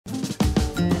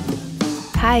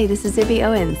Hi, this is Zibby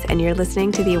Owens, and you're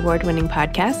listening to the award-winning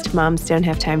podcast, Moms Don't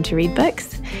Have Time to Read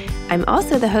Books. I'm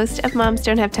also the host of Moms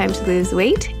Don't Have Time to Lose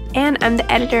Weight, and I'm the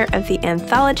editor of the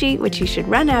anthology, which you should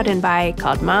run out and buy,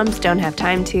 called Moms Don't Have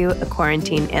Time to, a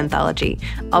quarantine anthology.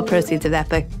 All proceeds of that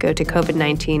book go to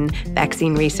COVID-19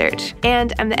 vaccine research.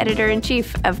 And I'm the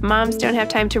editor-in-chief of Moms Don't Have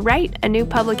Time to Write, a new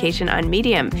publication on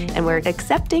Medium, and we're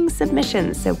accepting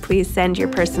submissions, so please send your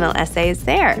personal essays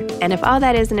there. And if all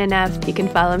that isn't enough, you can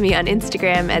follow me on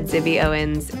Instagram at Zibby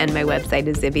Owens, and my website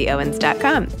is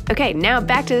zibbyowens.com. Okay, now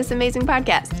back to this amazing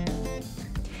podcast.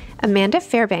 Amanda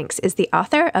Fairbanks is the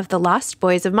author of The Lost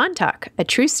Boys of Montauk, a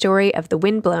true story of the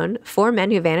windblown, 4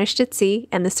 men who vanished at sea,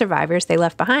 and the survivors they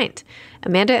left behind.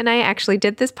 Amanda and I actually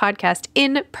did this podcast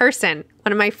in person,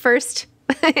 one of my first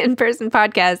in-person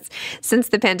podcasts since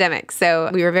the pandemic.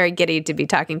 So we were very giddy to be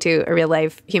talking to a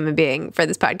real-life human being for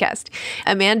this podcast.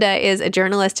 Amanda is a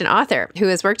journalist and author who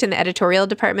has worked in the editorial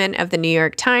department of the New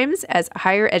York Times as a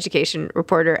higher education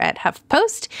reporter at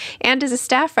HuffPost and as a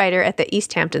staff writer at the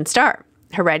East Hampton Star.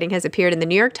 Her writing has appeared in the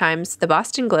New York Times, the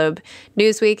Boston Globe,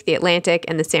 Newsweek, the Atlantic,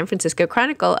 and the San Francisco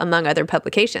Chronicle, among other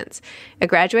publications. A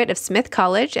graduate of Smith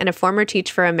College and a former Teach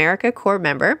for America Corps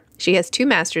member, she has 2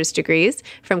 master's degrees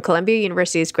from Columbia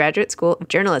University's Graduate School of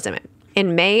Journalism.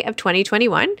 In May of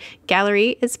 2021,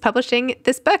 Gallery is publishing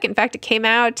this book. In fact, it came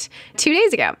out 2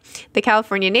 days ago. The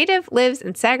California native lives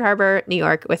in Sag Harbor, New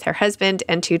York, with her husband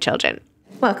and 2 children.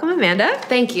 Welcome, Amanda.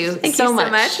 Thank you Thank you so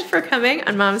much for coming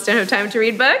on Moms Don't Have Time to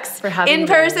Read Books. For having me. In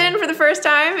person for the first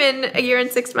time in a year and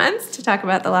 6 months to talk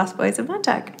about The Lost Boys of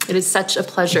Montauk. It is such a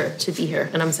pleasure to be here,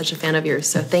 and I'm such a fan of yours,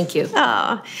 so thank you.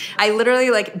 Oh, I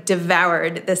literally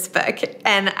devoured this book.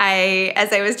 And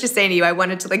as I was just saying to you, I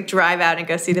wanted to drive out and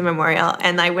go see the memorial.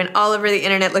 And I went all over the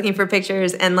internet looking for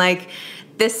pictures. And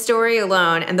this story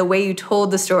alone and the way you told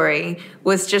the story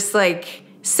was just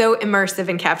so immersive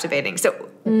and captivating. So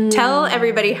tell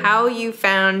everybody how you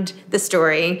found the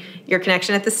story, your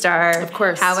connection at the Star, of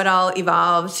course, how it all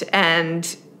evolved,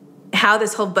 and how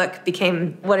this whole book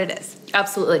became what it is.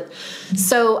 Absolutely.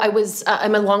 So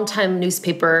I'm a longtime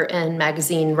newspaper and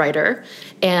magazine writer,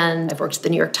 and I've worked at the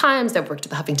New York Times, I've worked at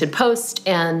the Huffington Post,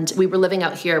 and we were living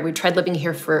out here. We tried living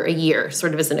here for a year,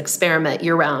 sort of as an experiment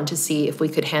year-round to see if we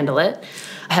could handle it.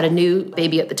 I had a new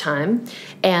baby at the time,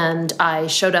 and I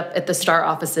showed up at the Star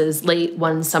offices late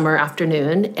one summer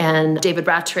afternoon, and David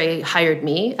Rattray hired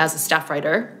me as a staff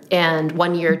writer, and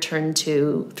 1 year turned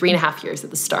to 3.5 years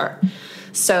at the Star.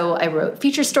 So I wrote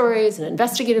feature stories and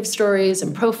investigative stories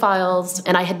and profiles,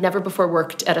 and I had never before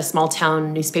worked at a small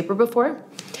town newspaper before.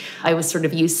 I was sort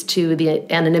of used to the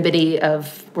anonymity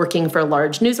of working for a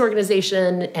large news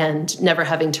organization and never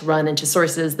having to run into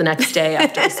sources the next day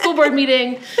after a school board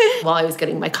meeting while I was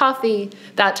getting my coffee,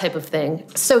 that type of thing.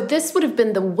 So this would have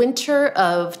been the winter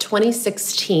of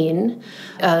 2016.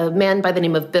 A man by the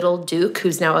name of Biddle Duke,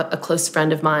 who's now a close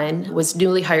friend of mine, was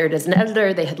newly hired as an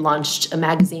editor. They had launched a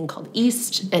magazine called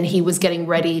East, and he was getting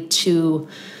ready to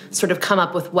sort of come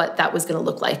up with what that was going to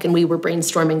look like. And we were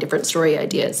brainstorming different story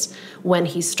ideas when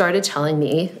he started telling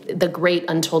me the great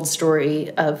untold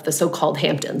story of the so-called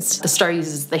Hamptons. The Star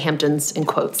uses the Hamptons in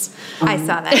quotes. I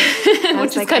saw that.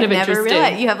 Which is kind of interesting.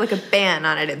 Realized you have a ban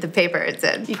on it at the paper, it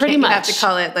said. Pretty much. You have to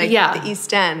call it the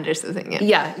East End or something.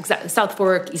 Yeah, exactly. South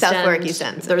Fork, East End. East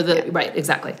End. Right,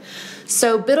 exactly.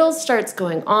 So Biddle starts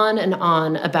going on and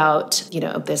on about,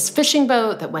 this fishing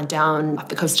boat that went down off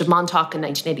the coast of Montauk in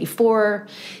 1984,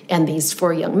 and these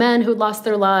 4 young men who had lost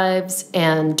their lives.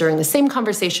 And during the same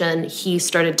conversation, he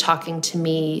started talking to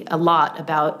me a lot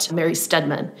about Mary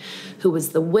Stedman, who was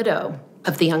the widow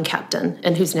of the young captain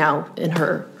and who's now in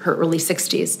her early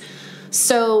 60s.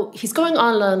 So he's going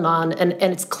on and on, and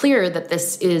it's clear that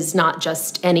this is not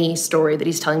just any story that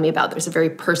he's telling me about. There's a very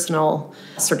personal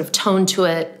sort of tone to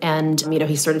it, and,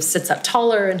 he sort of sits up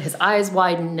taller and his eyes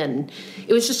widen, and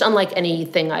it was just unlike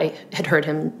anything I had heard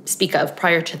him speak of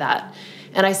prior to that.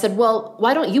 And I said, well,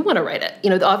 why don't you want to write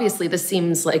it? Obviously this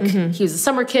seems like he was a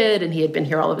summer kid and he had been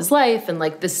here all of his life, and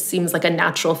this seems like a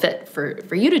natural fit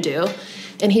for you to do.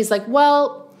 And he's like,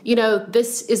 well,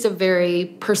 this is a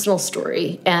very personal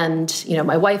story. And,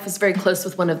 my wife is very close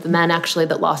with one of the men, actually,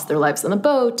 that lost their lives on the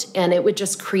boat. And it would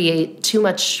just create too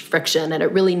much friction. And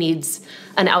it really needs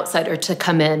an outsider to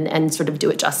come in and sort of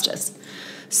do it justice.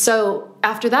 So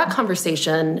after that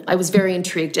conversation, I was very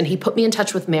intrigued. And he put me in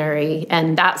touch with Mary.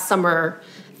 And that summer,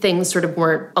 things sort of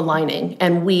weren't aligning.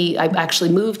 And I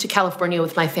actually moved to California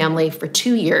with my family for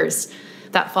 2 years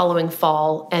that following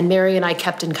fall, and Mary and I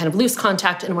kept in kind of loose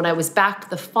contact, and when I was back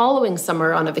the following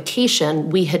summer on a vacation,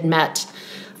 we had met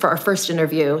for our first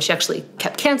interview. She actually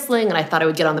kept canceling, and I thought I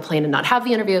would get on the plane and not have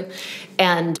the interview.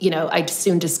 And, I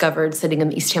soon discovered, sitting in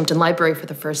the East Hampton Library for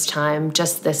the first time,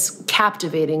 just this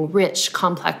captivating, rich,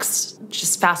 complex,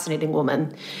 just fascinating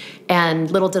woman.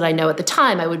 And little did I know at the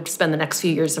time, I would spend the next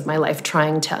few years of my life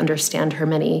trying to understand her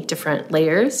many different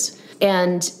layers.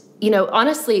 And,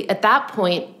 honestly, at that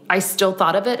point, I still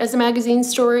thought of it as a magazine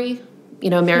story.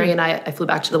 Mary and I flew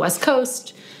back to the West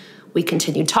Coast. We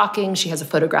continued talking. She has a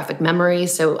photographic memory,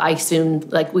 so I soon,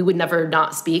 we would never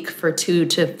not speak for 2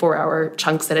 to 4 hour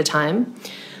chunks at a time.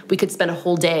 We could spend a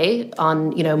whole day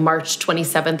on, March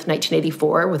 27th,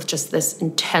 1984, with just this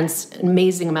intense,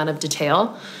 amazing amount of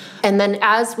detail. And then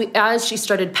as she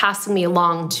started passing me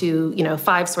along to,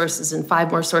 5 sources and 5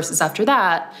 more sources after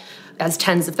that, as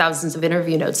tens of thousands of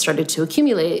interview notes started to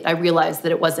accumulate, I realized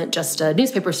that it wasn't just a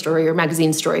newspaper story or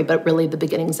magazine story, but really the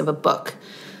beginnings of a book.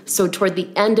 So toward the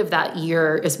end of that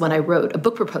year is when I wrote a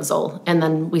book proposal, and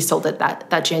then we sold it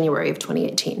that January of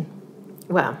 2018.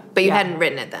 Wow. But you hadn't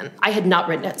written it then? I had not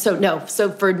written it. So no. So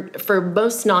for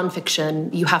most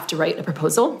nonfiction, you have to write a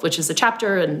proposal, which is a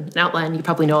chapter and an outline. You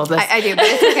probably know all this. I do, but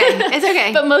it's okay. It's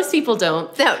okay. But most people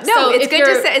don't. No, it's good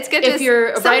to say. It's good if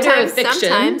you're a writer of fiction.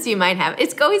 Sometimes you might have.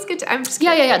 It's always good to. I'm just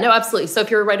kidding. Yeah. No, absolutely. So if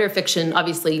you're a writer of fiction,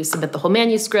 obviously you submit the whole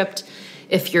manuscript.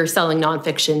 If you're selling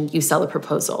nonfiction, you sell a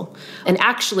proposal. And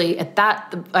actually,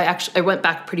 I went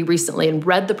back pretty recently and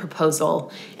read the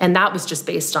proposal, and that was just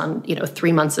based on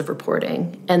 3 months of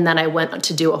reporting. And then I went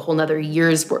to do a whole nother year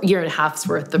and a half's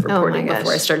worth of reporting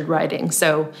before I started writing.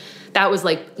 So that was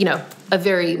a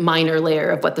very minor layer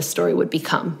of what the story would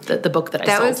become, the book that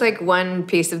I sold. That was one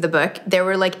piece of the book. There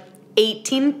were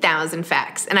 18,000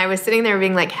 facts. And I was sitting there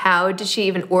being how did she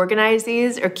even organize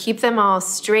these or keep them all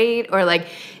straight? Or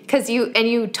because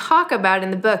you talk about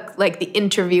in the book, the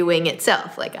interviewing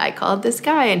itself. I called this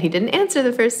guy and he didn't answer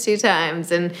the first 2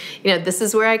 times. And, this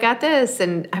is where I got this.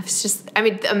 And I was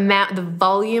the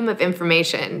volume of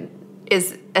information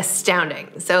is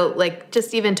astounding. So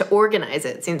just even to organize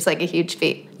it seems like a huge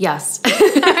feat. Yes.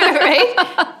 Right?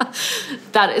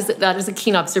 That is a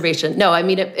keen observation. No,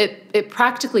 it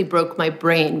practically broke my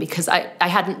brain because I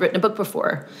hadn't written a book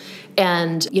before.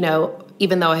 And,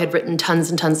 even though I had written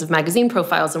tons and tons of magazine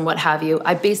profiles and what have you,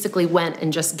 I basically went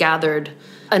and just gathered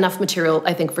enough material,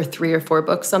 I think, for 3 or 4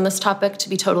 books on this topic, to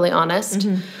be totally honest.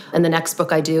 Mm-hmm. And the next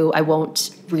book I do, I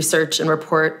won't research and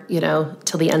report,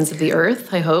 till the ends of the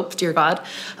earth, I hope, dear God.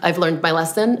 I've learned my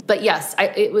lesson. But yes,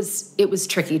 it was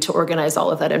tricky to organize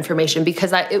all of that information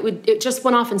because it just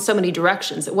went off in so many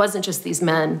directions. It wasn't just these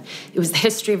men. It was the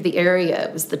history of the area.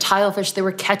 It was the tilefish they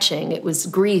were catching. It was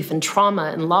grief and trauma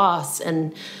and loss.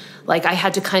 And I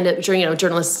had to kind of,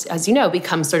 journalists, as you know,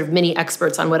 become sort of mini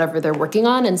experts on whatever they're working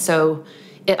on. And so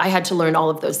I had to learn all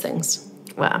of those things.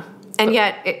 Wow. And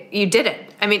yet you did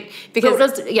it.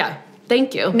 Because...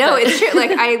 Thank you. No, it's true.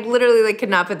 I literally could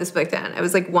not put this book down. I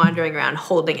was wandering around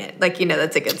holding it.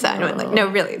 That's a good sign. I went no,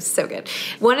 really, it's so good.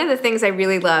 One of the things I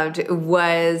really loved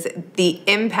was the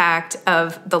impact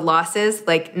of the losses,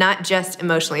 not just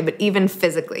emotionally, but even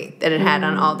physically that it had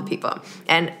on all the people.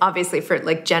 And obviously for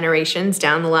generations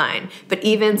down the line, but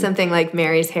even something like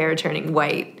Mary's hair turning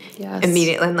white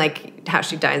immediately, and how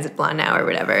she dyes it blonde now or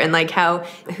whatever. And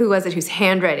who was it whose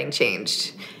handwriting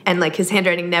changed? And his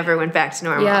handwriting never went back to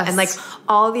normal. Yes. And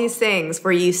all these things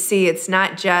where you see it's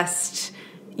not just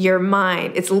your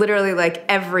mind, it's literally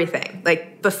everything,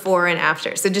 before and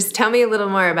after. So just tell me a little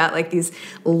more about these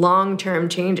long-term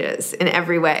changes in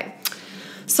every way.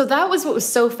 So that was what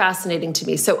was so fascinating to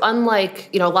me. So unlike,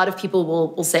 a lot of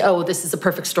people will say, oh, this is a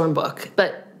perfect storm book.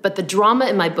 But the drama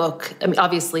in my book,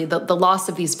 obviously the loss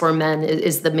of these 4 men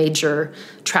is the major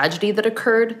tragedy that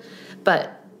occurred.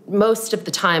 But most of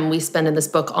the time we spend in this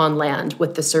book on land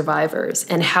with the survivors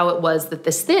and how it was that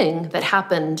this thing that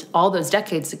happened all those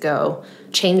decades ago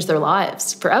changed their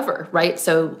lives forever, right?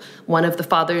 So one of the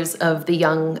fathers of the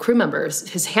young crew members,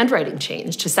 his handwriting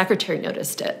changed. His secretary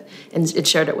noticed it and it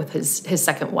shared it with his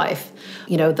second wife.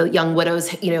 The young widows,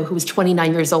 who was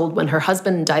 29 years old when her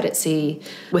husband died at sea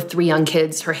with 3 young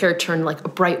kids, her hair turned a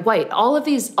bright white. All of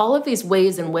these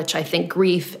ways in which I think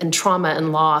grief and trauma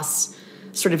and loss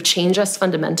sort of change us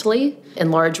fundamentally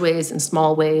in large ways and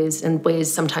small ways, and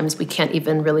ways sometimes we can't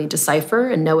even really decipher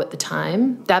and know at the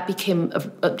time. That became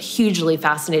a hugely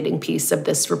fascinating piece of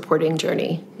this reporting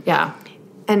journey. Yeah.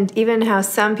 And even how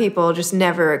some people just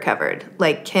never recovered,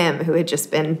 like Kim, who had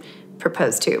just been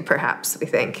proposed to, perhaps, we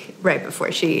think, right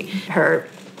before her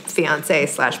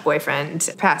fiance/boyfriend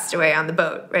passed away on the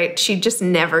boat, right? She just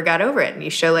never got over it. And you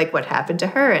show what happened to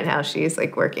her and how she's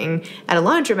working at a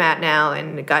laundromat now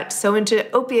and got so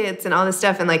into opiates and all this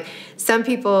stuff. And some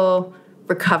people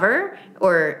recover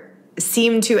or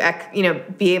seem to,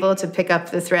 be able to pick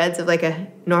up the threads of like a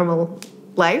normal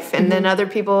life. And then other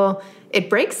people, it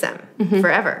breaks them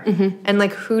forever. And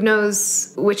like, who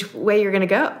knows which way you're going to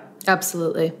go?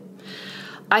 Absolutely.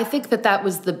 I think that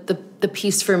was the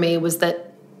piece for me, was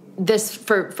that this,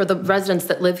 for the residents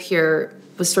that live here,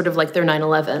 was sort of like their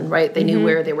 9/11, right? They knew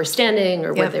where they were standing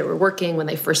or where they were working when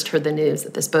they first heard the news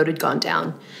that this boat had gone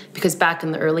down. Because back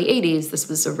in the early 80s, this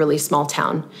was a really small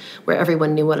town where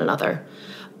everyone knew one another.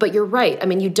 But you're right. I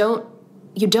mean, you don't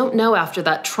know after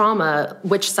that trauma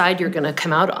which side you're going to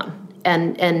come out on.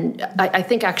 And I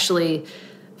think actually,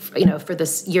 for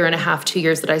this year and a half, 2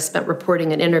 years that I spent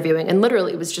reporting and interviewing, and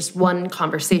literally it was just one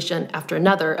conversation after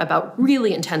another about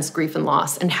really intense grief and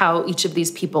loss and how each of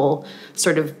these people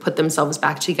sort of put themselves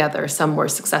back together, some more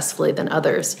successfully than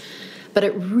others. But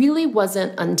it really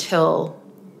wasn't until,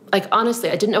 like,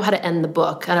 honestly, I didn't know how to end the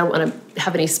book. I don't want to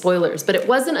have any spoilers, but it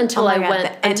wasn't until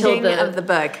the ending of the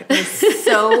book was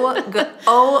so good.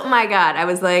 Oh my God. I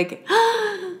was like,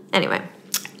 anyway.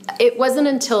 It wasn't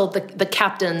until the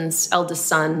captain's eldest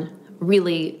son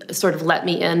really sort of let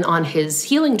me in on his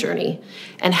healing journey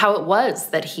and how it was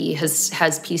that he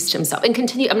has pieced himself and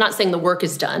continue. I'm not saying the work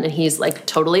is done and he's like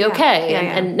totally okay.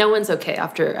 And no one's okay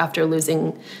after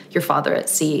losing your father at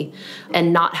sea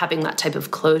and not having that type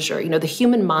of closure. The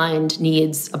human mind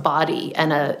needs a body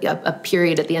and a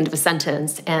period at the end of a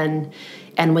sentence. And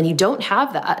when you don't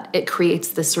have that, it creates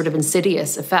this sort of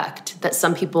insidious effect that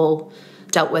some people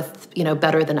dealt with,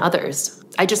 better than others.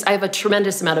 I have a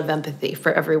tremendous amount of empathy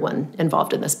for everyone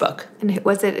involved in this book. And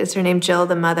is her name Jill,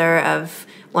 the mother of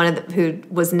who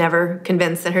was never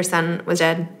convinced that her son was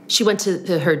dead? She went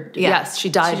to her, yes, she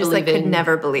died she just believing. Could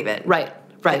never believe it. Right.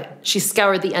 She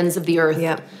scoured the ends of the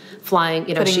earth, flying,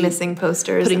 putting missing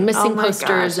posters.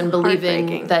 And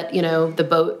believing that, the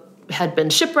boat had been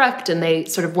shipwrecked and they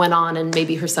sort of went on and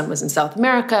maybe her son was in South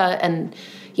America and,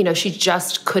 she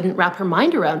just couldn't wrap her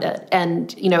mind around it.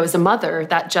 And, as a mother,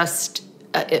 that just,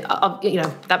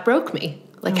 that broke me.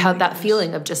 Like that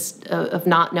feeling of just, of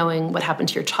not knowing what happened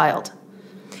to your child.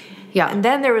 Yeah. And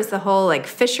then there was the whole like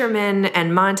fishermen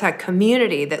and Montauk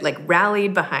community that like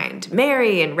rallied behind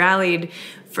Mary and rallied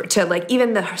to like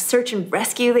even the search and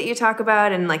rescue that you talk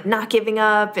about and like not giving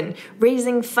up and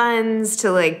raising funds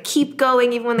to like keep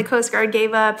going even when the Coast Guard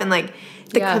gave up and like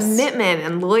the commitment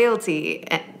and loyalty,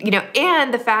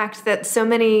 and the fact that so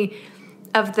many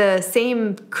of the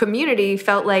same community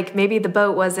felt like maybe the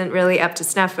boat wasn't really up to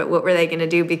snuff, but what were they going to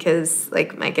do because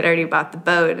like Mike had already bought the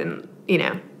boat and,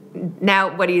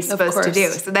 now what are you supposed to do?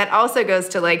 So that also goes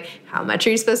to like, how much are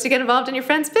you supposed to get involved in your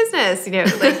friend's business?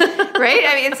 Right?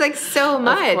 I mean, it's like so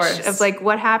much of like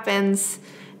what happens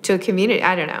to a community.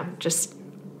 I don't know, just,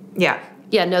 yeah.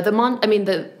 Yeah, no,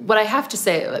 what I have to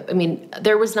say,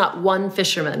 there was not one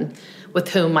fisherman with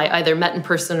whom I either met in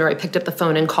person or I picked up the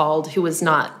phone and called who was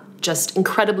not just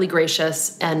incredibly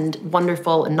gracious and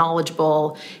wonderful and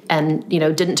knowledgeable and,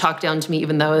 didn't talk down to me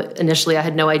even though initially I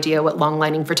had no idea what long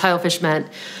lining for tilefish meant.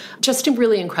 Just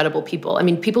really incredible people.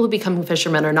 People who become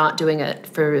fishermen are not doing it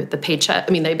for the paycheck.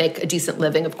 They make a decent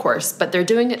living, of course, but they're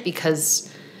doing it because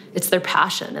it's their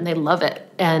passion and they love it.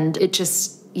 And it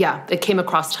just... it came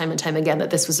across time and time again that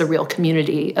this was a real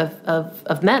community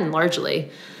of men, largely,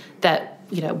 that,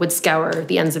 would scour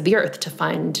the ends of the earth to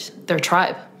find their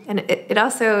tribe. And it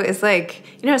also is like,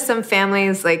 some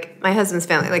families, like my husband's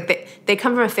family, like they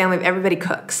come from a family of everybody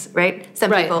cooks, right?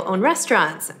 Some people own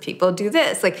restaurants, some people do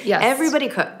this. Like everybody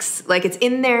cooks. Like it's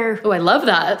in their... Oh, I love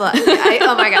that. Blood.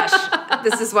 Oh my gosh.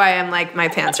 This is why I'm like, my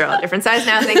pants are all different size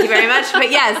now. Thank you very much.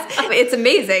 But yes, it's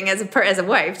amazing as a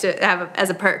wife to have as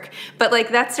a perk. But like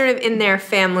that's sort of in their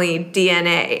family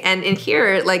DNA. And in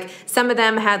here, like some of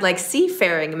them had like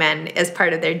seafaring men as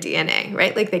part of their DNA,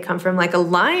 right? Like they come from like a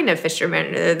line of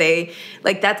fishermen or they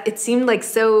like that. It seemed like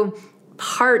so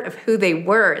part of who they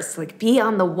were is like be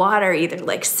on the water, either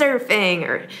like surfing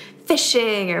or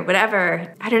fishing or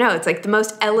whatever. I don't know. It's like the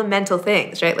most elemental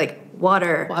things, right? Like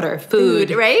water,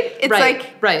 food, right? It's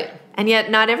right. And yet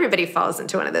not everybody falls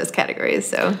into one of those categories.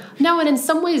 So no, and in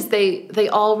some ways they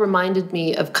all reminded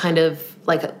me of kind of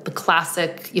like the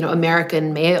classic,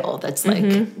 American male that's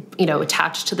like,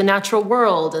 attached to the natural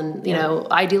world and,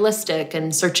 idealistic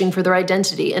and searching for their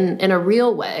identity in a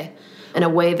real way, in a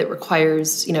way that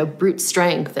requires, brute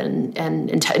strength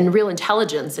and real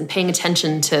intelligence and paying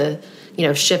attention to,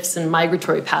 shifts in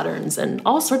migratory patterns and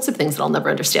all sorts of things that I'll never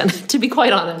understand, to be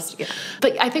quite honest. Yeah.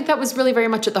 But I think that was really very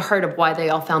much at the heart of why they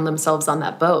all found themselves on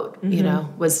that boat,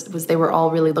 was they were all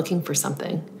really looking for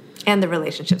something. And the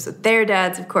relationships with their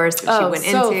dads, of course, that she went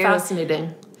into. Oh, so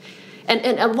fascinating.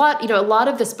 And a lot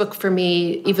of this book for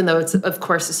me, even though it's, of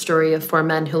course, a story of 4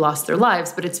 men who lost their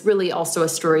lives, but it's really also a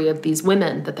story of these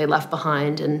women that they left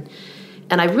behind. And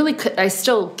I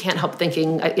still can't help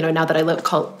thinking, now that I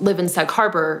live in Sag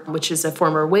Harbor, which is a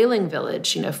former whaling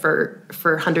village,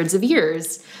 for hundreds of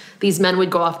years, these men would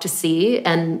go off to sea,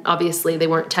 and obviously they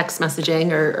weren't text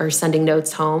messaging or sending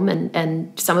notes home,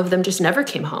 and some of them just never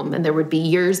came home, and there would be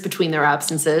years between their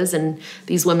absences, and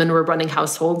these women were running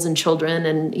households and children,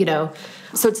 and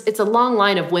so it's a long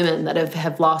line of women that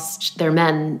have lost their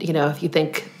men, if you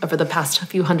think over the past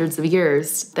few hundreds of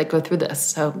years that go through this.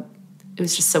 So it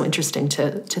was just so interesting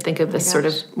to think of this sort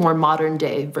of more modern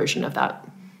day version of that.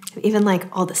 Even like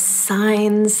all the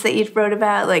signs that you wrote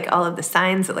about, like all of the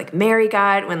signs that like Mary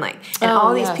got when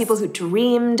these people who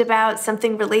dreamed about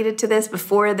something related to this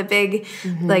before the big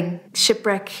like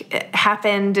shipwreck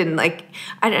happened, and like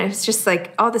I don't know, it's just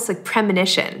like all this like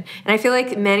premonition. And I feel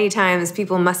like many times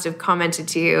people must have commented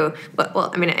to you, well,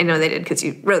 I mean I know they did because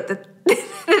you wrote that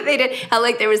they did, how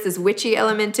like there was this witchy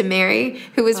element to Mary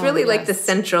who was really like the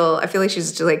central. I feel like she's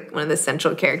just like one of the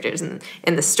central characters in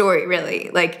the story, really.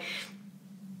 Like,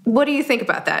 what do you think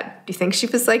about that? Do you think she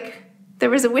was like,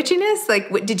 there was a witchiness?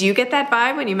 Like, did you get that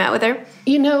vibe when you met with her?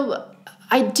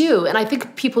 I do. And I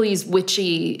think people use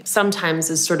witchy sometimes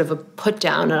as sort of a put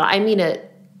down. And I mean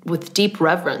it with deep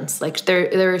reverence. Like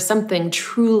there is something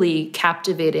truly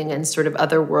captivating and sort of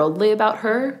otherworldly about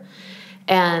her.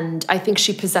 And I think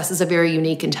she possesses a very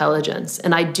unique intelligence.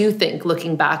 And I do think,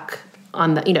 looking back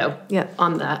on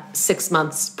on that 6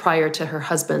 months prior to her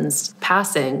husband's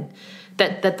passing,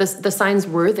 that the signs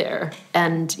were there.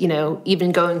 And,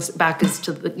 even going back as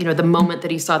to, the moment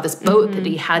that he saw this boat that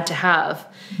he had to have,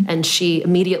 and she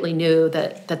immediately knew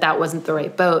that wasn't the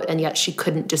right boat, and yet she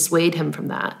couldn't dissuade him from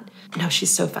that. No,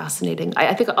 she's so fascinating.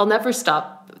 I think I'll never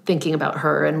stop thinking about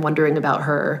her and wondering about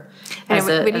her as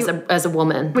a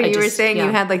woman. When you were saying you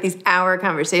had like these hour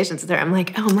conversations with her, I'm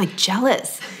like, I'm like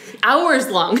jealous. Hours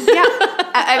long. Yeah.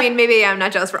 I mean, maybe I'm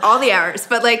not jealous for all the hours,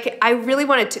 but like, I really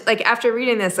wanted to, like, after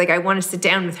reading this, like, I want to sit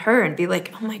down with her and be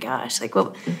like, oh my gosh, like,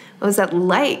 what was that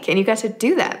like? And you got to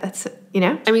do that. That's,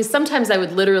 I mean, sometimes I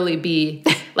would literally be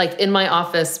like in my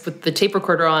office with the tape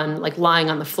recorder on, like lying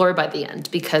on the floor by the end,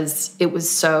 because it was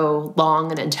so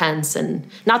long and intense. And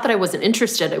not that I wasn't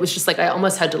interested. It was just like, I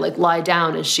almost had to like lie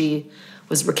down as she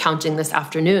was recounting this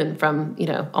afternoon from,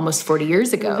 almost 40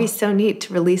 years ago. It would be so neat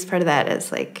to release part of that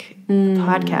as like a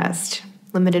podcast,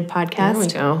 limited podcast. There we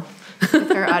go.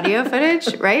 With her audio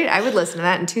footage, right? I would listen to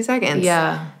that in 2 seconds.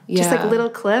 Yeah. Just like little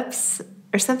clips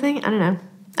or something. I don't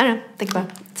know. Think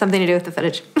about it. Something to do with the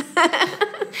footage.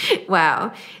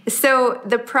 Wow. So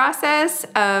the process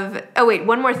of,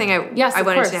 one more thing I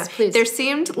wanted to know. Please. There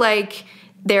seemed like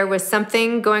there was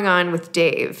something going on with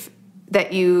Dave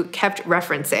that you kept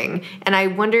referencing. And I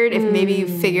wondered if maybe you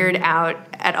figured out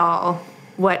at all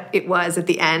what it was at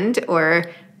the end,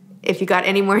 or if you got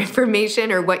any more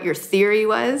information, or what your theory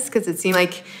was, because it seemed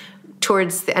like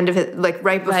towards the end of it, like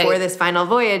right before this final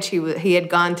voyage, he had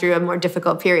gone through a more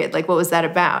difficult period. Like, what was that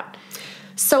about?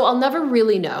 So I'll never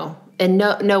really know. And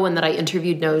no one that I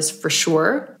interviewed knows for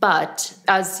sure. But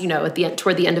as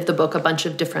toward the end of the book, a bunch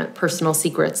of different personal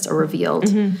secrets are revealed.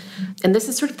 Mm-hmm. And this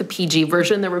is sort of the PG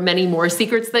version. There were many more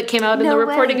secrets that came out in the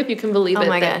reporting, if you can believe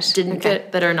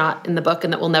it, that are not in the book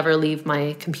and that will never leave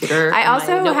my computer. I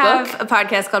also have a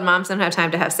podcast called Moms Don't Have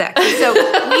Time to Have Sex. So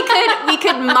we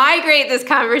could migrate this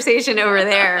conversation over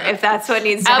there if that's what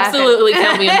needs to happen. Absolutely,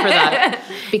 count me in for that.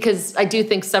 Because I do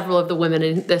think several of the women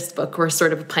in this book were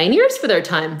sort of pioneers for their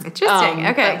time. Interesting.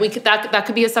 Okay. That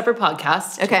could be a separate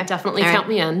podcast. Okay. Definitely count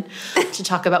me in to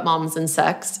talk about moms and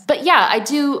sex. But yeah, I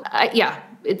do.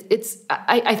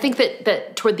 I think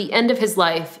that toward the end of his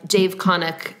life, Dave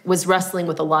Connick was wrestling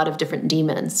with a lot of different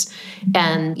demons.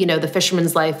 And, the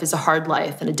fisherman's life is a hard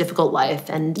life and a difficult life.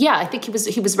 And yeah, I think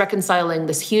he was reconciling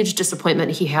this huge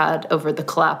disappointment he had over the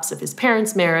collapse of his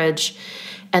parents' marriage.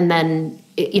 And then,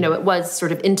 it was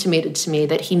sort of intimated to me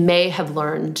that he may have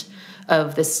learned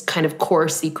of this kind of core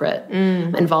secret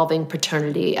involving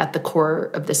paternity at the core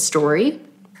of this story,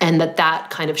 and that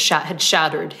kind of had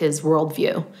shattered his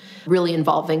worldview, really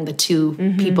involving the two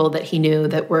people that he knew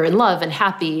that were in love and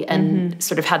happy and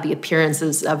sort of had the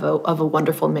appearances of a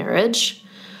wonderful marriage.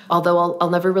 Although I'll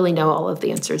never really know all of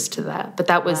the answers to that. But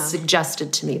that was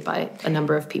suggested to me by a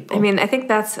number of people. I mean, I think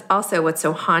that's also what's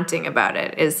so haunting about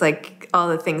it, is like all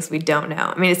the things we don't know.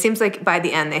 I mean, it seems like by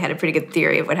the end they had a pretty good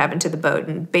theory of what happened to the boat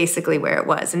and basically where it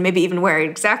was, and maybe even where it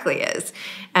exactly is,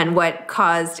 and what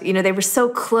caused, they were so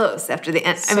close after the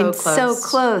end. So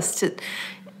close to...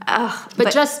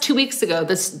 but just 2 weeks ago,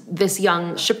 this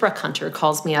young shipwreck hunter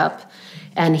calls me up,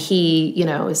 And he,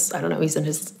 is, I don't know, he's in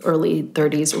his early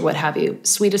 30s or what have you.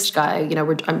 Sweetest guy.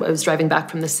 I was driving back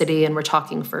from the city and we're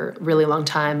talking for a really long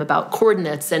time about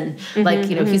coordinates. And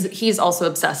he's also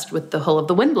obsessed with the hull of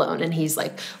the Windblown. And he's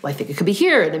like, well, I think it could be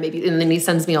here. And then he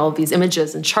sends me all of these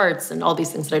images and charts and all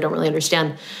these things that I don't really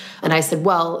understand. And I said,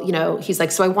 well, he's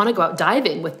like, so I want to go out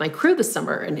diving with my crew this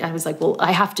summer. And I was like, well,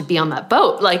 I have to be on that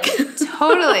boat. Like,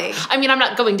 totally. I mean, I'm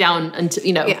not going down until,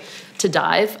 to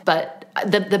dive, but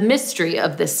the mystery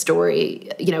of this story,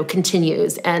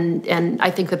 continues. And I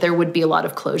think that there would be a lot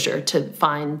of closure to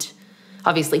find,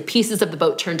 obviously, pieces of the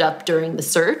boat turned up during the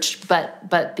search, but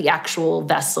the actual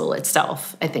vessel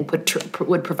itself, I think,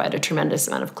 would provide a tremendous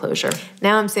amount of closure.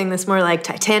 Now I'm seeing this more like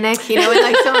Titanic, when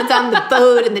like someone's on the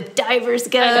boat and the divers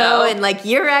go, and like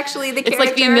you're actually the character. It's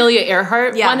like the Amelia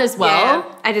Earhart one as well.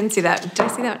 Yeah. I didn't see that. Did I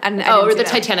see that? Or the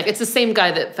Titanic. It's the same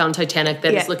guy that found Titanic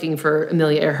that is looking for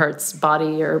Amelia Earhart's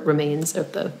body or remains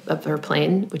of her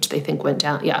plane, which they think went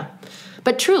down. Yeah.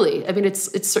 But truly, I mean,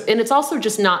 it's also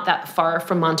just not that far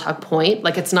from Montauk Point.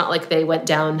 Like, it's not like they went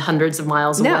down hundreds of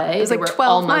miles away. It was like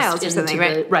 12 miles or something,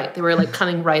 right? Right. They were like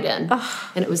coming right in.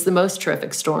 And it was the most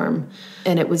terrific storm.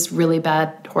 And it was really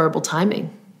bad, horrible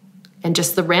timing. And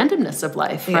just the randomness of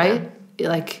life, right?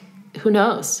 Like, who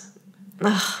knows?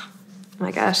 Oh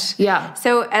my gosh. Yeah.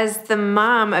 So as the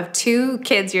mom of 2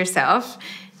 kids yourself,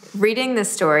 reading this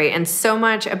story and so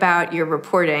much about your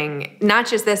reporting, not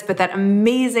just this, but that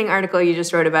amazing article you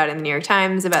just wrote about in the New York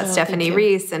Times about Stephanie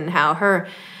Reese and how her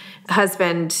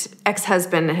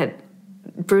ex-husband had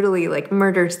brutally like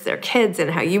murdered their kids,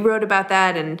 and how you wrote about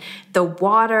that, and the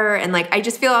water, and like I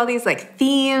just feel all these like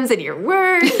themes in your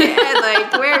work, and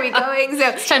like where are we going? So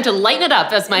it's time to lighten it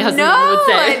up, as my husband would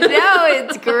say. No,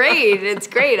 it's great. It's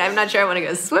great. I'm not sure I want to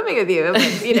go swimming with you,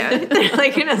 but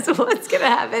like so what's gonna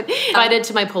happen? Invited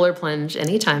to my polar plunge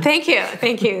anytime. Thank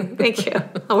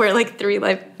you. I'll wear like 3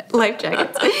 life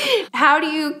jackets. How do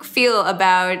you feel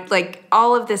about like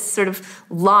all of this sort of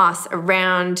loss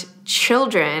around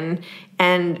children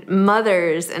and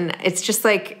mothers, and it's just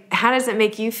like, how does it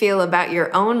make you feel about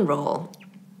your own role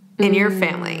in your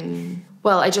family?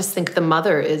 Well, I just think the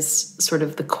mother is sort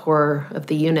of the core of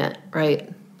the unit, right?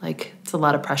 Like, it's a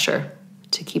lot of pressure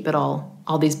to keep it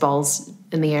all these balls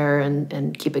in the air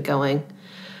and keep it going.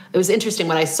 It was interesting,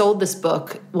 when I sold this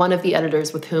book, one of the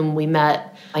editors with whom we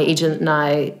met, my agent and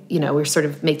I, we were sort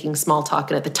of making small talk,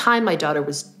 and at the time my daughter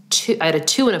was 2, I had a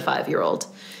 2 and a 5-year-old.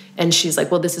 And she's like,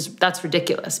 well, that's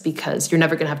ridiculous, because you're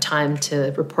never going to have time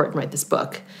to report and write this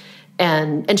book.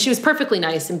 And she was perfectly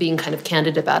nice and being kind of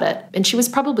candid about it. And she was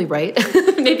probably right.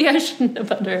 Maybe I shouldn't have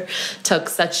undertook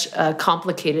such a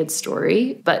complicated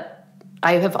story. But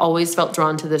I have always felt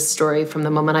drawn to this story from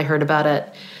the moment I heard about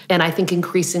it. And I think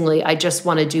increasingly I just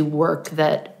want to do work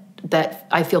that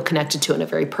I feel connected to in a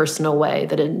very personal way,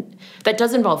 that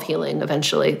does involve healing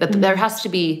eventually. That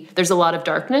there's a lot of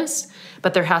darkness,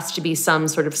 but there has to be some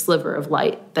sort of sliver of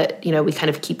light that, we kind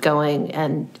of keep going,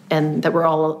 and that we're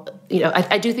all,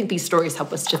 I do think these stories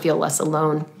help us to feel less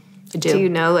alone. I do. Do you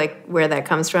know like where that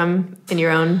comes from in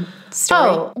your own story?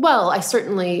 Oh, well,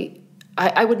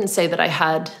 I wouldn't say that I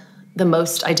had the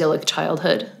most idyllic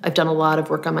childhood. I've done a lot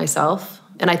of work on myself.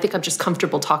 And I think I'm just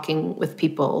comfortable talking with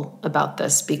people about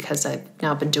this because I've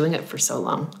now been doing it for so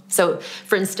long. So,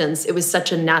 for instance, it was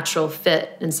such a natural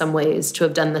fit in some ways to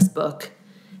have done this book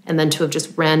and then to have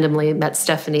just randomly met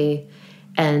Stephanie.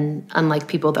 And unlike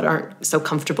people that aren't so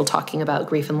comfortable talking about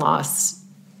grief and loss,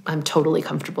 I'm totally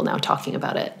comfortable now talking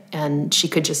about it. And she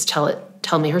could just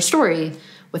tell me her story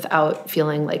without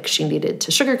feeling like she needed to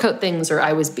sugarcoat things or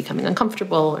I was becoming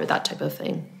uncomfortable or that type of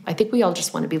thing. I think we all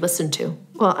just want to be listened to.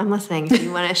 Well, I'm listening. If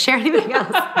you want to share anything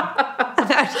else.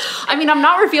 I mean, I'm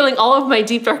not revealing all of my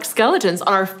deep, dark skeletons in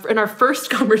our first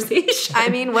conversation. I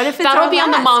mean, what if it's That'll be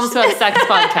on the Moms Who Have Sex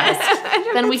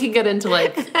podcast. Then we can get into,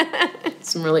 like,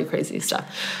 some really crazy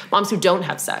stuff. Moms who don't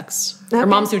have sex. Okay. Or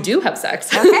moms who do have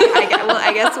sex. Okay.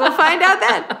 I guess we'll find out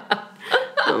then.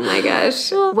 Oh, my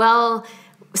gosh. Well,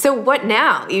 so what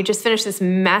now? You just finished this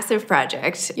massive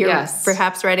project. You're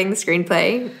perhaps writing the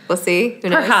screenplay. We'll see. Who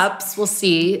knows? Perhaps. We'll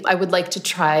see. I would like to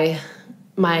try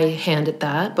my hand at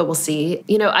that, but we'll see.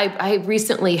 I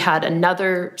recently had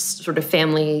another sort of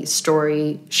family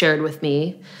story shared with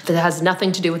me that has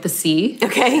nothing to do with the sea.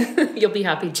 Okay. You'll be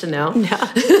happy to know. No.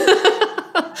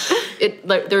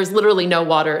 There's literally no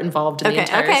water involved in the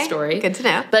entire story. Good to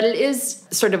know. But it is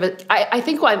sort of I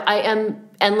think I am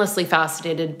endlessly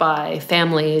fascinated by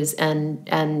families and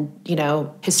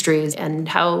histories and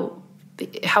how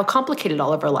complicated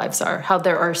all of our lives are. How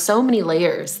there are so many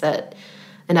layers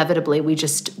inevitably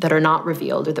that are not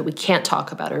revealed, or that we can't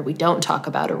talk about, or we don't talk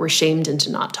about, or we're shamed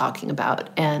into not talking about.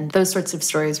 And those sorts of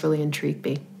stories really intrigue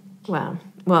me. Wow.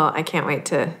 Well, I can't wait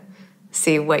to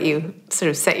see what you sort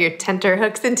of set your tenter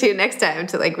hooks into next time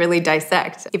to like really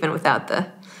dissect, even without I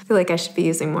feel like I should be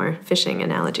using more fishing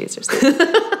analogies or something.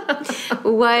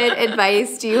 What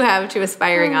advice do you have to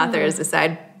aspiring authors,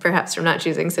 aside perhaps from not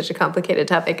choosing such a complicated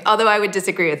topic? Although I would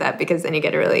disagree with that, because then you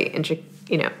get a really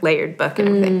layered book and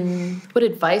everything. What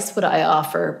advice would I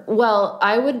offer? Well,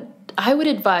 I would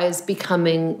advise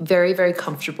becoming very, very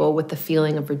comfortable with the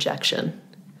feeling of rejection.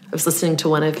 I was listening to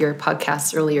one of your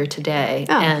podcasts earlier today,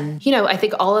 and I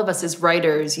think all of us as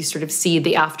writers, you sort of see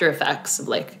the after effects of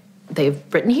like, they've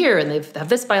written here and they have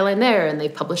this byline there and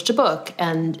they've published a book.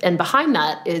 And behind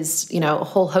that is, a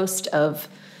whole host of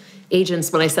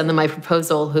agents when I send them my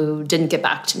proposal who didn't get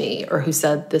back to me, or who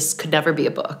said this could never be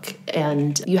a book.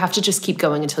 And you have to just keep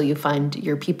going until you find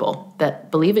your people that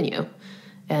believe in you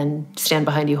and stand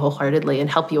behind you wholeheartedly and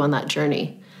help you on that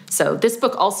journey. So this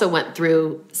book also went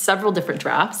through several different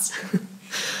drafts,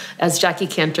 as Jackie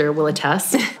Cantor will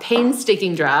attest,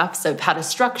 painstaking drafts of how to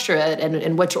structure it and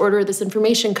in which order this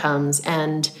information comes.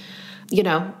 And,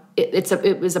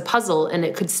 it was a puzzle, and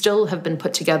it could still have been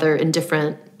put together in a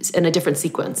different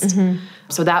sequence. Mm-hmm.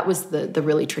 So that was the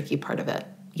really tricky part of it.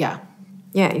 Yeah.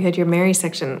 Yeah, you had your Mary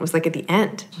section was like at the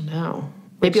end. I know.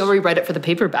 Maybe I'll rewrite it for the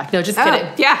paperback. No, just kidding.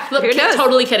 Yeah, look,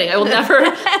 totally kidding. I will never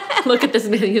look at this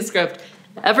manuscript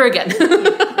ever again.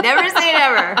 Never say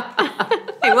never.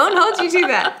 I won't hold you to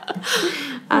that.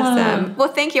 Awesome. Well,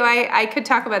 thank you. I could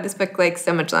talk about this book like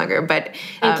so much longer, but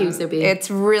thank you, Zubi.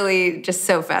 It's really just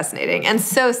so fascinating and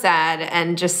so sad,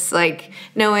 and just like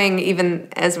knowing, even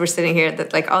as we're sitting here,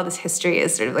 that like all this history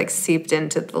is sort of like seeped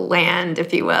into the land,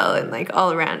 if you will, and like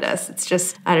all around us. It's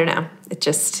just, I don't know. It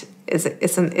just is.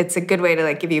 It's a good way to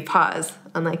like give you pause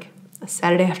on like a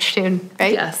Saturday afternoon,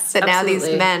 right? Yes, that absolutely. Now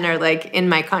these men are like in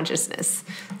my consciousness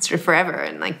sort of forever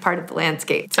and like part of the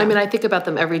landscape. So. I mean, I think about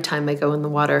them every time I go in the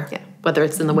water, whether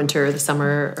it's in the winter or the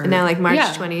summer. Or, and now like March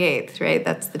 28th, right?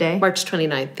 That's the day? March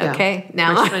 29th, yeah. Okay,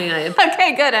 now. March 29th.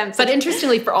 Okay, good. But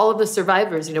interestingly, for all of the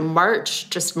survivors, March,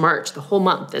 the whole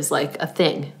month is like a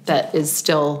thing that is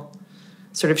still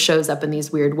sort of shows up in these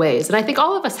weird ways. And I think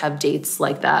all of us have dates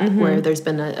like that, where there's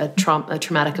been a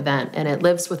traumatic event, and it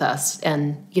lives with us.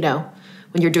 And,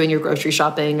 when you're doing your grocery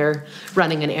shopping or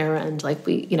running an errand, like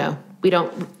we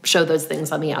don't show those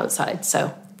things on the outside.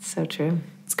 So true.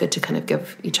 It's good to kind of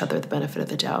give each other the benefit of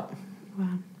the doubt.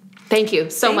 Wow. Thank you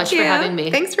so much for having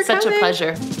me. Thanks for coming. Such a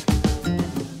pleasure.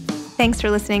 Thanks for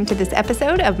listening to this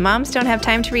episode of Moms Don't Have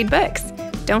Time to Read Books.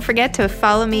 Don't forget to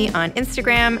follow me on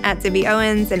Instagram at Zibby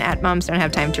Owens and at Moms Don't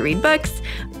Have Time to Read Books.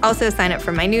 Also sign up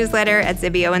for my newsletter at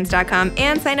zibbyowens.com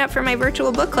and sign up for my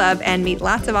virtual book club and meet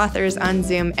lots of authors on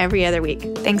Zoom every other week.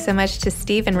 Thanks so much to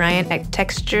Steve and Ryan at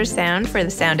Texture Sound for the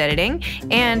sound editing.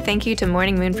 And thank you to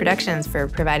Morning Moon Productions for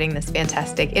providing this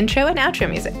fantastic intro and outro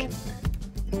music.